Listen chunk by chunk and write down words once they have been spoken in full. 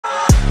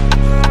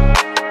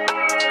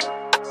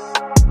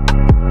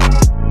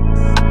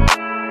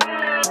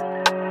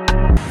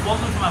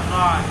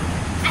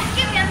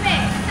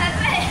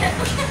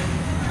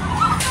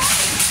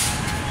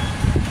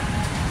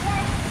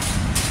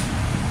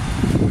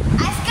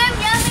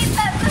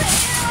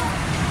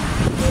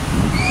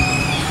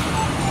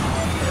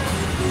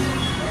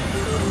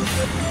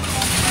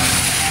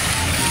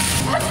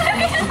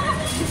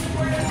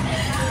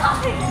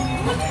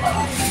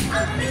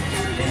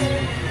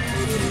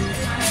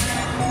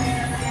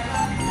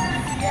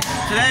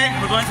Today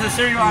we're going to the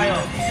cereal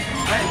aisle.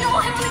 Right? No, I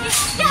want to get.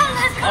 Yeah,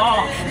 let's go.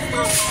 Oh.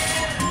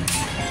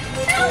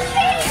 Help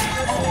me!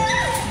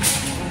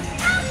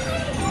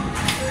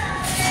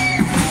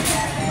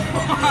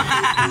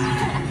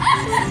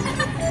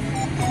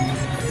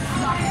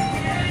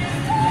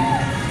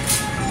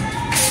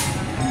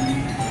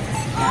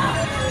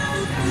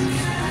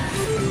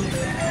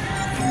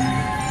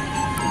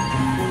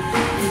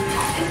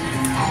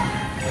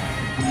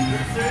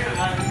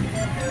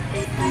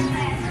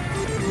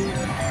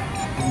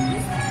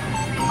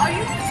 Are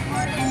you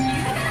recording?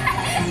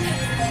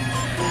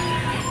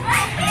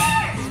 Right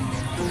here!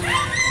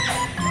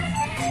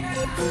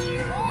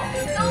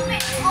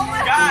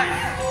 Guys,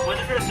 what's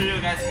the first cereal,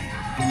 guys?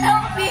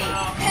 Help me!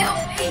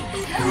 Help me!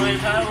 Royal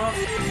Pebbles,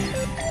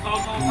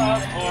 Cocoa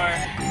Puffs, or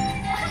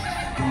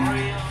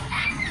Oreo,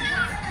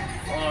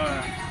 or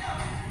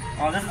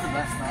oh, this is the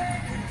best one.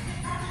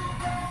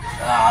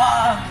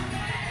 Ah!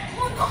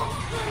 Oh no!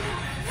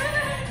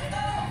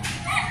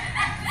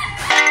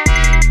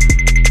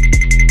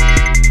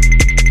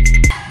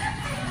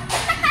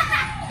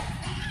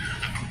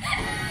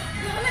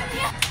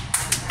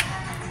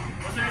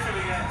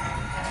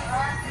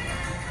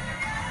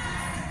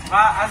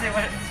 I say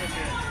what it's so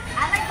good.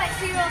 I like my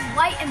cereals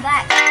white and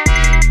black.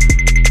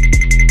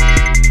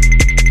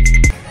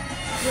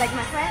 Like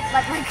my friend,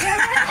 like my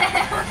girlfriend.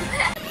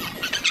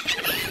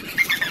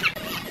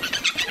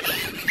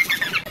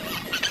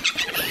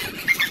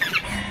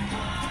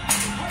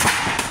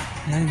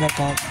 Then back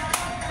up.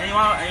 And you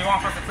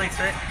want frosted flakes,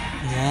 right?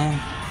 Yeah.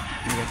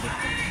 You got it.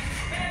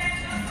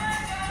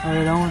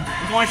 Alright, that one.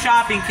 We're going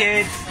shopping,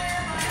 kids.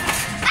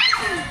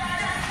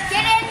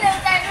 Get in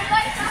there,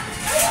 everybody!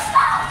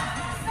 Stop!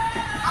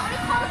 I'm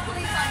gonna call the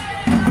police on you.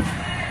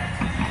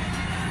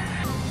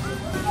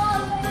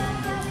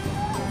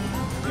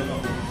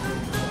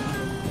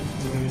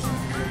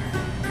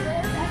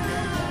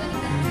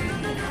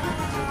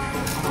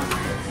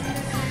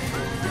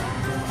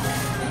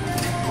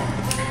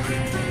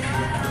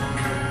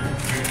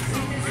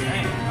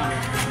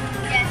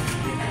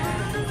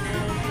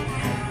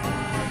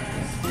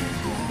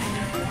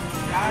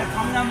 Guys,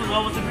 comment down below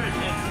what's the first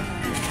chip.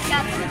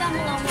 Yeah, put it down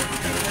below.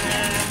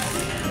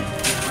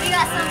 We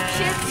got some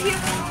chips here.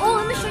 Oh,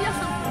 let me show you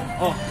something.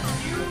 Oh.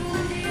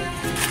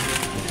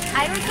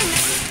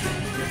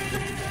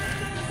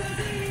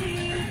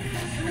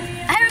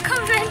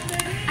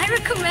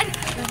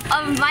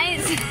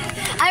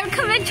 I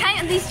recommend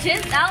trying these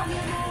chips out.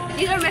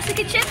 These are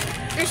Mexican chips.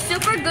 They're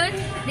super good.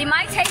 They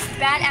might taste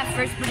bad at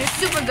first, but they're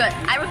super good.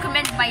 I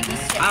recommend buying these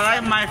chips. I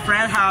like my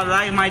friend how I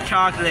like my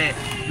chocolate.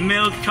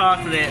 Milk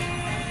chocolate.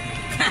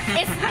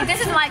 This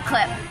is my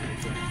clip.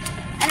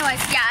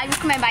 Anyways, yeah, I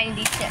recommend buying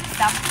these chips.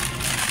 So.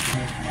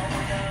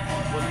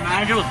 Well, the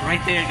manager was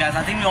right there, guys.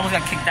 I think we almost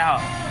got kicked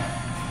out.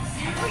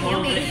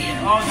 Oh,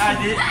 guys,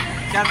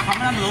 guys,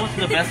 comment down below what's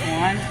the best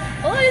one.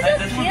 Oh, it's Like,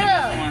 so this cute. one's the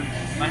best one.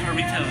 My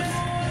Doritos.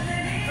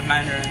 The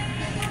manager.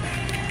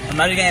 I'm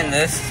not getting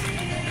this.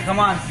 Come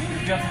on,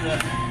 let's go to the.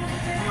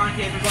 Come on,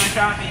 kids, we're going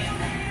shopping.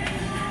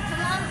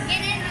 Come on,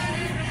 get in.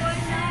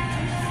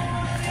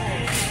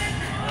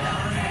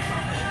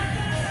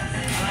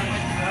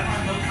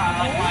 I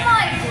like Oh my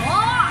my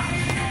god!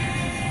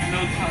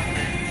 milk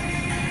chocolate.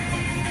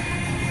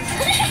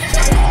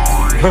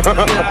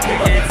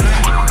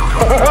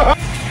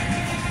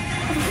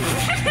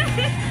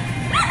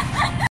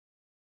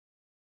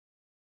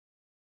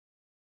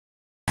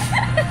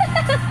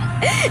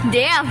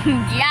 Damn,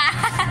 yeah.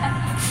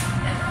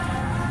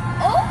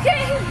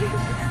 Okay.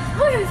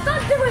 Wait,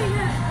 stop doing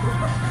that.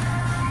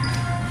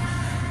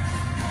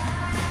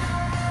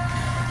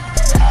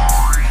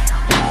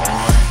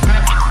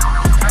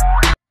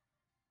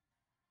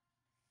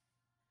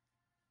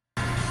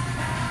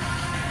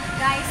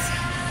 Guys,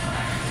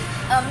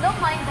 don't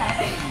mind that.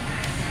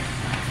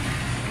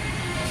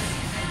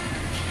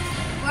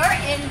 We're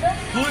in the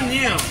Who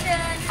knew?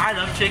 kitchen. I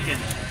love chicken.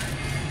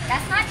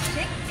 That's not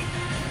chicken.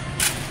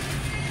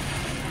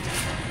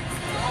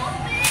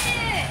 Stop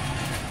it.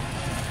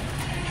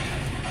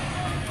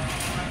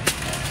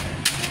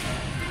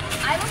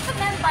 I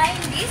recommend buying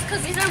these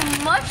because these are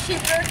much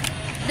cheaper.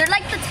 They're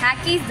like the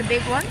Takis, the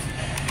big ones.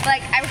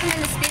 Like, I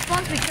recommend the stick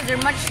ones because they're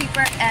much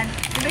cheaper and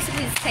they're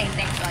basically the same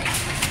thing. So, yeah.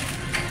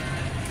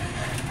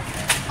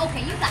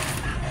 Okay, you got it.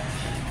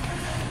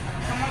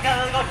 Come on, guys,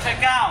 let's go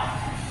check out.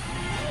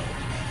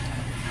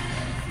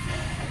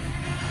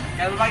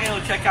 Guys, we're about to go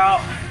check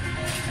out.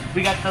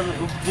 We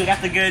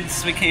got the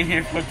goods. We came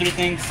here for 3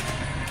 things.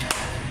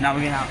 Now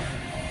we're getting out.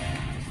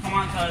 Come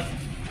on, cuz.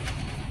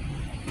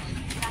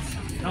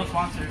 No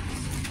sponsor.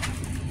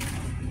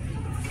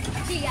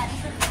 Actually, yeah,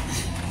 these are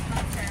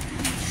sponsor.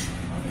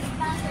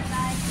 Sponsor,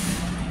 guys.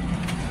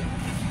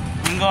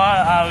 We can go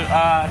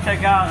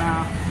check out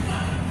now.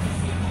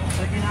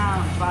 Check it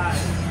out. Bye.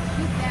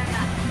 You better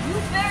not. You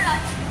better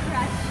not.